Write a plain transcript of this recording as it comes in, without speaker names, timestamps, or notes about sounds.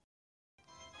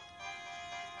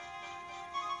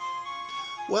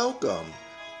Welcome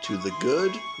to the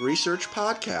Good Research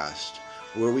Podcast,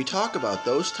 where we talk about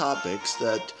those topics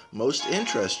that most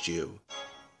interest you,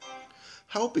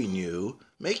 helping you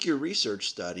make your research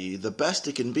study the best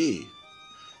it can be.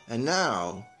 And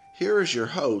now, here is your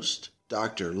host,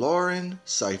 Dr. Lauren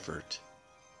Seifert.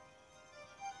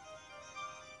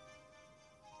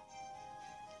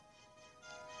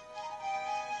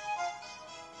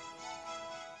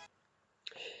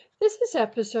 This is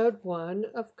episode 1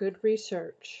 of Good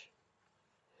Research.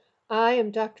 I am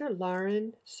Dr.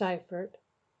 Lauren Seifert,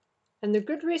 and the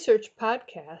Good Research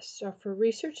podcasts are for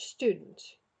research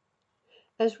students,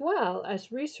 as well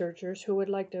as researchers who would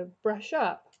like to brush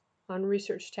up on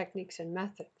research techniques and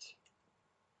methods.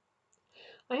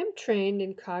 I am trained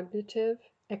in cognitive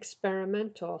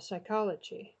experimental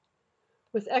psychology,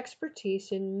 with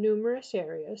expertise in numerous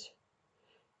areas,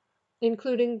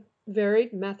 including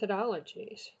varied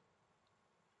methodologies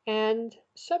and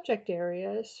subject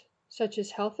areas such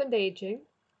as health and aging,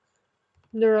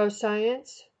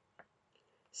 neuroscience,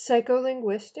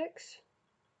 psycholinguistics,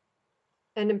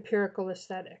 and empirical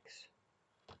aesthetics.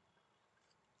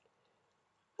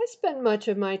 I spend much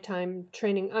of my time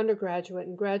training undergraduate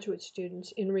and graduate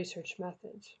students in research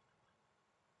methods.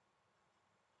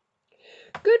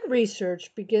 Good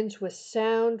research begins with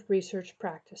sound research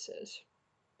practices.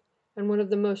 And one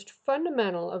of the most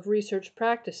fundamental of research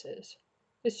practices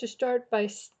is to start by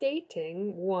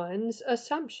stating one's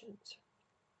assumptions.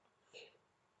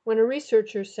 When a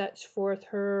researcher sets forth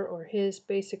her or his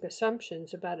basic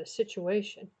assumptions about a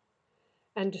situation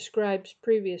and describes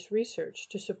previous research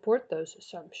to support those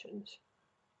assumptions,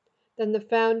 then the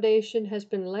foundation has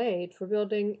been laid for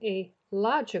building a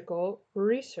logical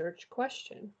research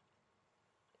question.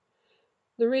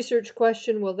 The research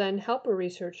question will then help a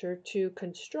researcher to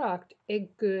construct a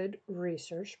good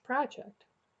research project.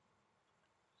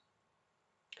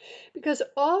 Because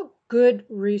all good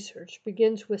research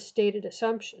begins with stated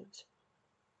assumptions,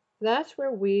 that's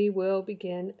where we will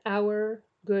begin our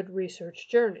good research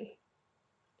journey,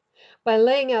 by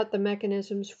laying out the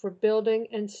mechanisms for building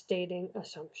and stating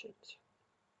assumptions.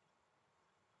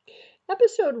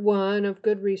 Episode 1 of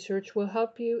Good Research will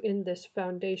help you in this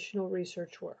foundational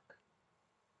research work.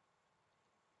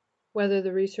 Whether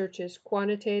the research is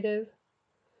quantitative,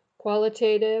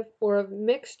 qualitative, or of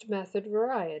mixed method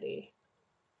variety,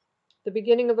 the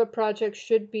beginning of a project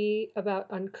should be about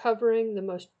uncovering the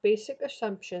most basic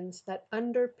assumptions that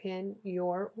underpin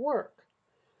your work.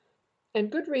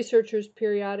 And good researchers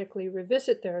periodically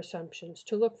revisit their assumptions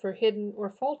to look for hidden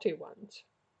or faulty ones.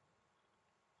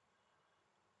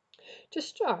 To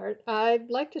start, I'd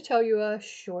like to tell you a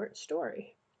short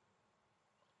story.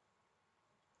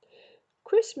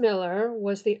 Chris Miller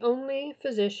was the only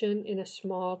physician in a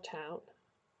small town.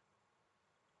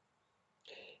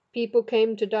 People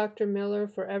came to Dr. Miller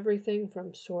for everything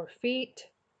from sore feet,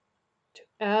 to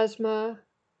asthma,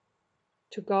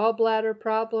 to gallbladder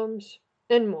problems,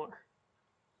 and more.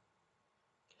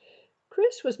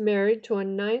 Chris was married to a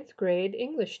ninth grade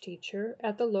English teacher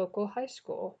at the local high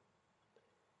school,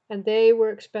 and they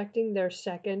were expecting their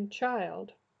second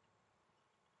child.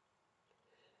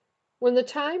 When the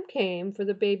time came for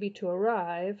the baby to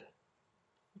arrive,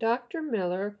 Dr.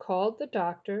 Miller called the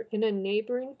doctor in a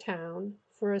neighboring town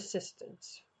for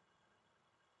assistance.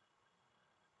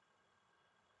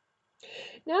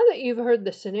 Now that you've heard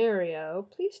the scenario,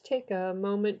 please take a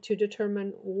moment to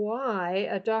determine why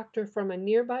a doctor from a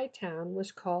nearby town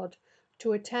was called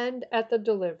to attend at the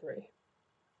delivery.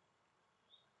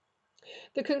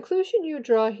 The conclusion you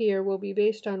draw here will be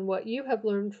based on what you have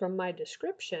learned from my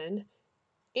description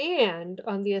and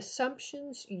on the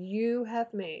assumptions you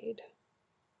have made.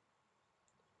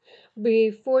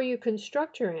 Before you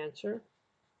construct your answer,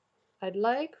 I'd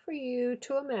like for you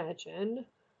to imagine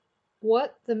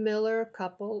what the Miller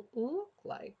couple look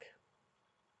like.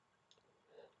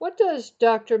 What does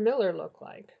Dr. Miller look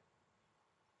like?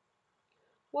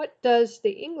 What does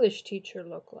the English teacher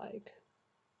look like?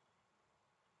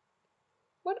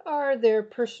 What are their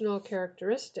personal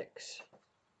characteristics?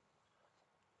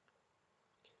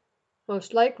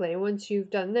 Most likely, once you've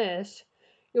done this,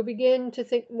 you'll begin to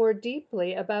think more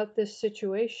deeply about this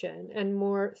situation and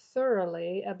more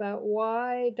thoroughly about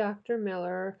why Dr.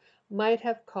 Miller might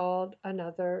have called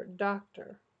another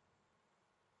doctor.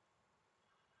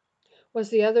 Was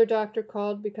the other doctor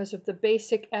called because of the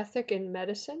basic ethic in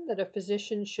medicine that a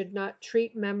physician should not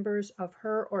treat members of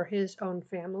her or his own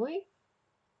family?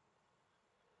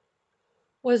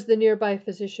 Was the nearby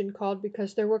physician called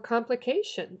because there were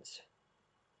complications?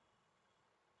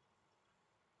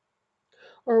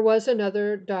 Or was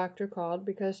another doctor called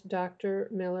because Dr.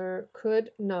 Miller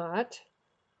could not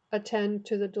attend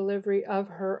to the delivery of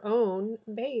her own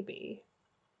baby.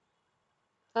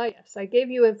 Ah, yes, I gave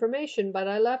you information, but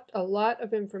I left a lot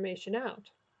of information out.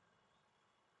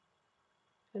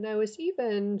 And I was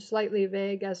even slightly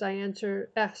vague as I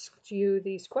asked you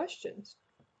these questions.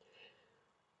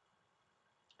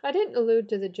 I didn't allude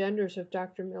to the genders of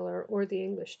Dr. Miller or the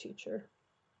English teacher.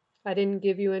 I didn't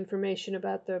give you information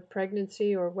about the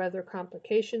pregnancy or whether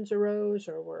complications arose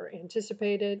or were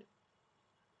anticipated.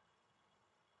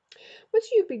 Once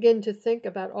you begin to think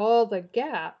about all the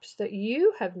gaps that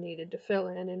you have needed to fill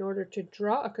in order to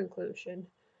draw a conclusion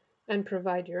and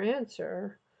provide your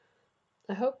answer,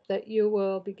 I hope that you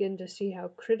will begin to see how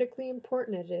critically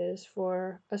important it is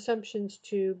for assumptions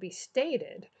to be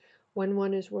stated when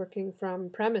one is working from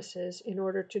premises in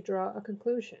order to draw a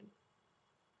conclusion.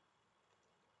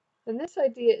 And this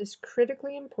idea is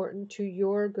critically important to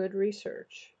your good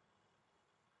research.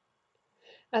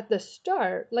 At the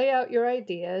start, lay out your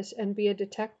ideas and be a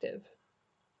detective,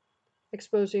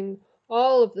 exposing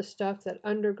all of the stuff that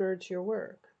undergirds your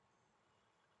work.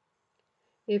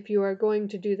 If you are going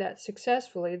to do that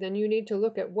successfully, then you need to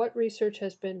look at what research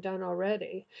has been done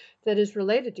already that is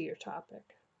related to your topic.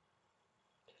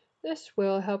 This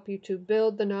will help you to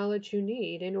build the knowledge you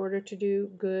need in order to do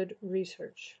good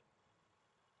research.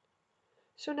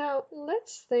 So now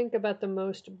let's think about the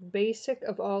most basic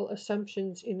of all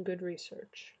assumptions in good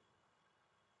research.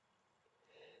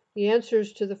 The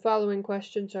answers to the following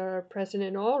questions are present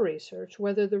in all research,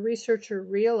 whether the researcher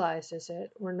realizes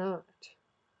it or not.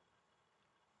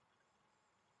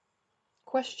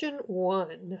 Question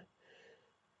 1.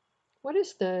 What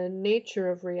is the nature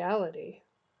of reality?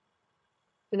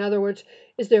 In other words,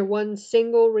 is there one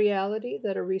single reality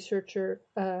that a researcher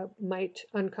might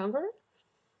uncover?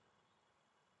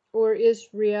 Or is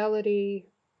reality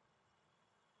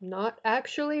not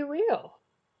actually real?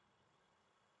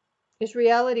 Is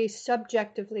reality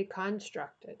subjectively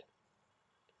constructed?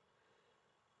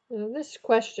 Now, this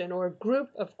question, or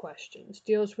group of questions,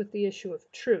 deals with the issue of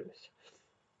truth,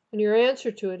 and your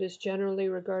answer to it is generally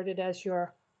regarded as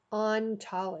your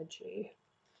ontology,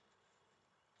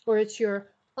 or it's your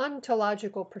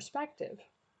ontological perspective.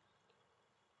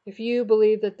 If you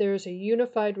believe that there is a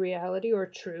unified reality or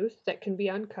truth that can be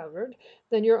uncovered,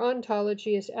 then your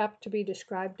ontology is apt to be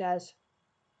described as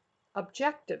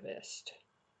objectivist.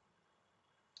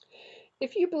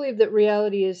 If you believe that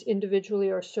reality is individually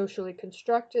or socially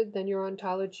constructed, then your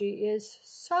ontology is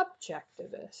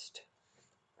subjectivist.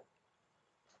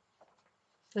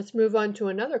 Let's move on to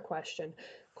another question.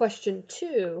 Question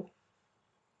 2,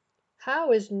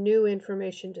 how is new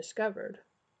information discovered?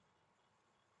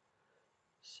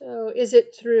 So is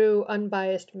it through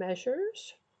unbiased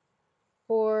measures,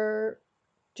 or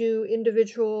do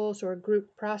individuals or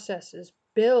group processes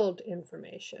build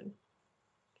information?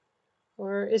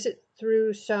 Or is it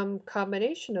through some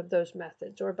combination of those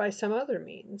methods or by some other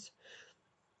means?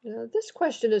 This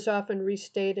question is often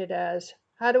restated as,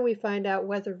 how do we find out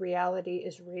whether reality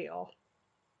is real?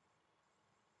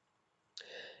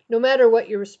 No matter what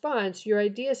your response, your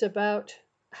ideas about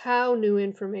how new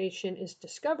information is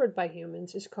discovered by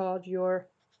humans is called your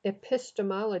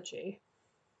epistemology.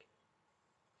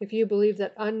 If you believe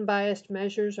that unbiased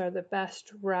measures are the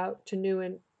best route to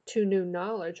new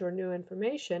knowledge or new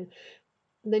information,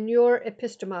 then your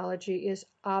epistemology is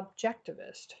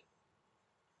objectivist.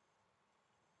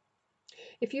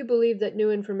 If you believe that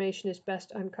new information is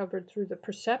best uncovered through the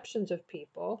perceptions of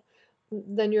people,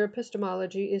 then your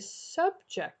epistemology is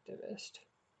subjectivist.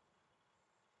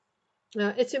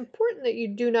 Now, it's important that you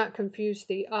do not confuse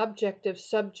the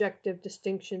objective-subjective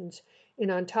distinctions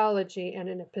in ontology and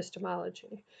in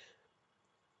epistemology.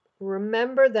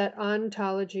 Remember that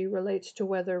ontology relates to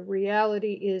whether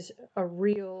reality is a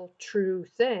real, true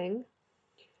thing,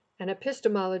 and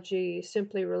epistemology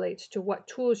simply relates to what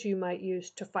tools you might use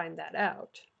to find that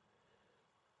out,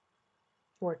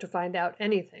 or to find out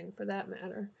anything for that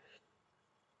matter.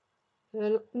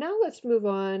 And now let's move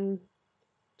on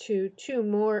to 2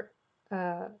 more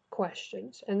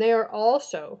questions, and they are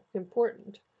also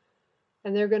important,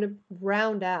 and they're going to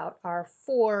round out our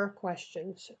 4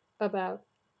 questions about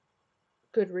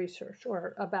good research,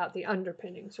 or about the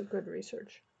underpinnings of good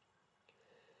research.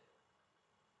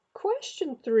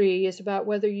 Question 3 is about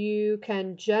whether you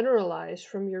can generalize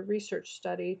from your research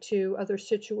study to other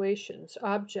situations,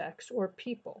 objects, or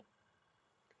people.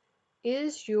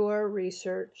 Is your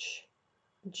research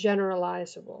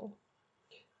generalizable?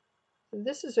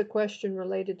 This is a question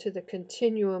related to the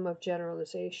continuum of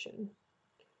generalization.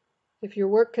 If your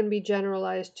work can be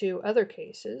generalized to other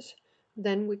cases,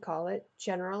 then we call it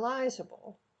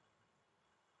generalizable.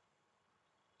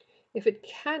 If it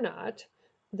cannot,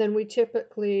 then we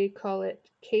typically call it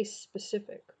case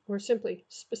specific or simply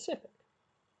specific.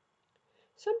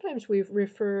 Sometimes we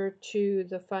refer to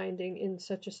the finding in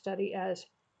such a study as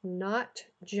not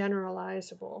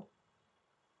generalizable.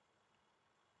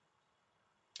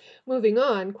 Moving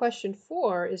on, question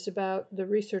 4 is about the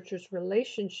researcher's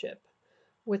relationship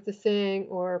with the thing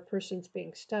or persons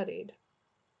being studied.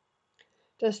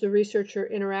 Does the researcher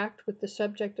interact with the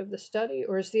subject of the study,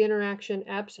 or is the interaction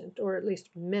absent or at least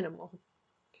minimal?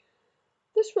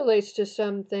 This relates to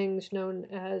some things known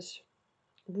as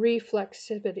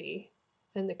reflexivity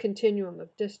and the continuum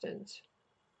of distance.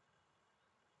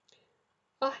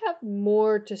 I'll have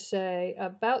more to say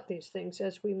about these things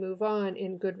as we move on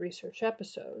in Good Research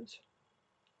episodes.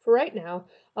 For right now,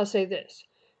 I'll say this.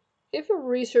 If a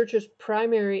researcher's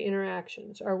primary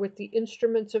interactions are with the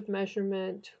instruments of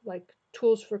measurement, like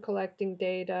tools for collecting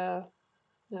data,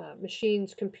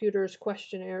 machines, computers,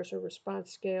 questionnaires, or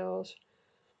response scales,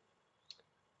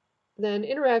 then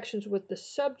interactions with the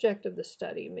subject of the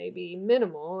study may be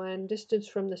minimal and distance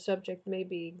from the subject may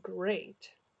be great.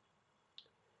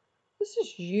 This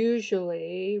is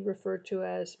usually referred to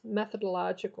as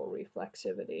methodological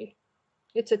reflexivity.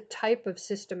 It's a type of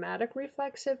systematic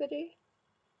reflexivity.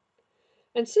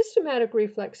 And systematic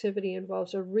reflexivity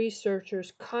involves a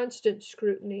researcher's constant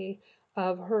scrutiny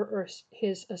of her or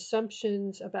his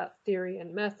assumptions about theory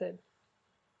and method.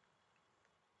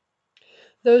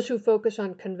 Those who focus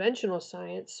on conventional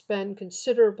science spend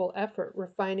considerable effort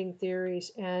refining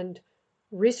theories and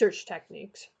research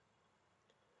techniques.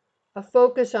 A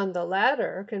focus on the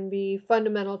latter can be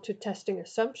fundamental to testing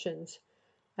assumptions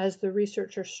as the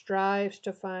researcher strives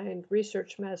to find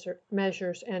research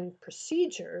measures and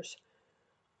procedures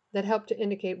that help to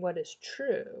indicate what is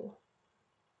true.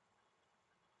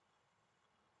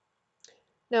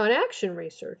 Now, an action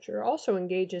researcher also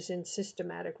engages in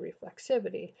systematic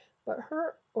reflexivity, but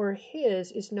her or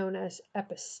his is known as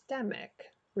epistemic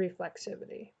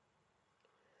reflexivity,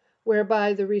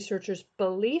 whereby the researcher's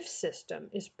belief system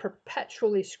is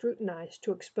perpetually scrutinized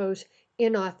to expose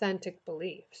inauthentic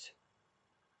beliefs.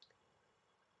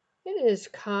 It is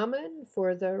common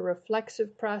for the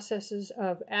reflexive processes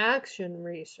of action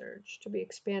research to be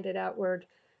expanded outward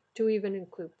to even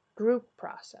include group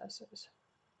processes.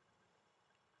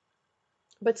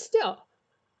 But still,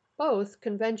 both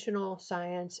conventional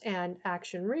science and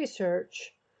action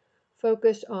research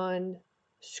focus on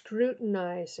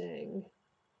scrutinizing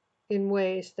in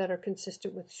ways that are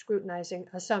consistent with scrutinizing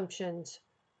assumptions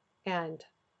and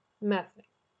method.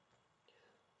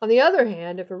 On the other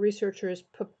hand, if a researcher is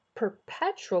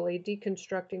perpetually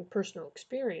deconstructing personal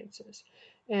experiences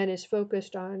and is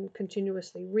focused on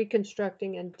continuously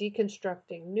reconstructing and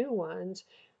deconstructing new ones,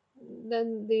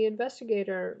 then the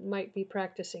investigator might be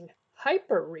practicing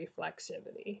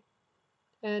hyperreflexivity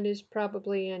and is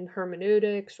probably in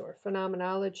hermeneutics or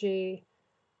phenomenology,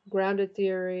 grounded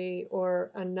theory,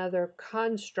 or another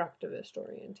constructivist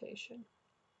orientation.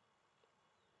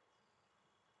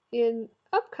 In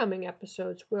upcoming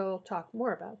episodes, we'll talk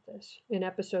more about this. In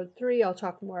episode 3, I'll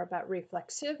talk more about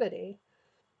reflexivity.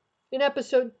 In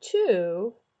episode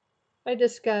 2, I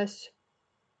discuss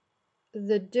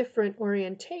the different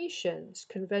orientations,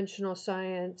 conventional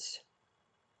science,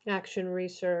 action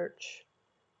research,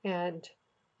 and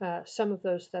some of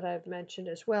those that I've mentioned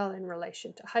as well in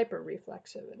relation to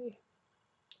hyperreflexivity.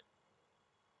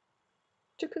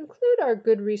 To conclude our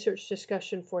good research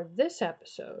discussion for this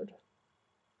episode,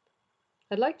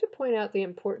 I'd like to point out the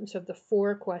importance of the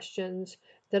 4 questions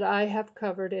that I have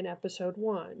covered in episode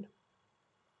 1.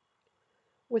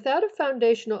 Without a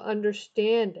foundational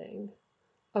understanding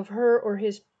of her or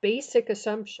his basic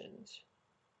assumptions,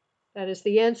 that is,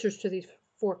 the answers to these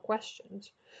 4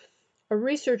 questions, a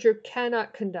researcher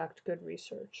cannot conduct good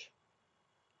research.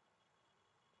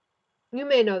 You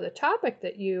may know the topic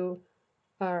that you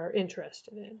are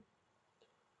interested in,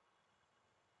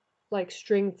 like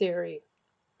string theory,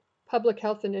 public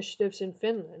health initiatives in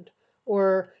Finland,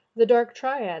 or the dark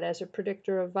triad as a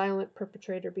predictor of violent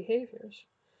perpetrator behaviors.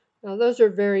 Now, those are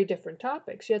very different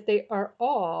topics, yet they are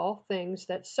all things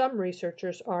that some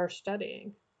researchers are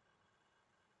studying.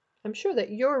 I'm sure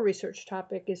that your research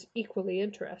topic is equally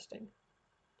interesting.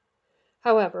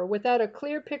 However, without a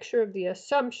clear picture of the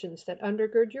assumptions that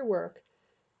undergird your work,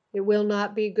 it will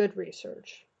not be good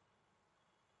research.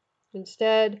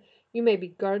 Instead, you may be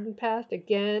garden pathed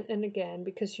again and again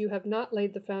because you have not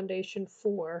laid the foundation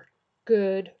for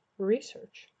good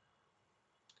research.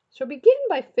 So begin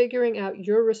by figuring out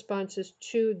your responses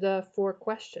to the 4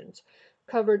 questions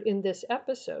covered in this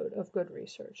episode of Good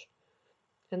Research,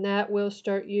 and that will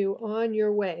start you on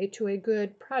your way to a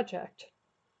good project.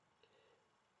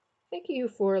 Thank you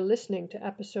for listening to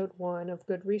episode 1 of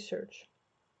Good Research.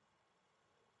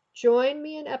 Join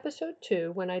me in episode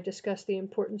 2 when I discuss the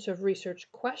importance of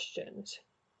research questions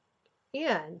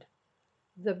and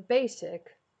the basic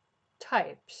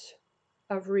types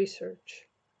of research.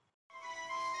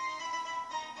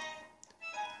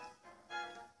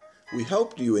 We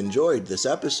hope you enjoyed this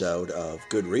episode of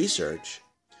Good Research.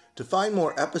 To find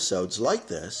more episodes like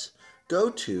this, go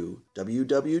to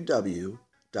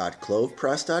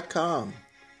www.clovepress.com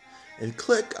and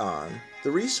click on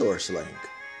the resource link.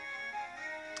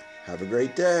 Have a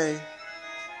great day.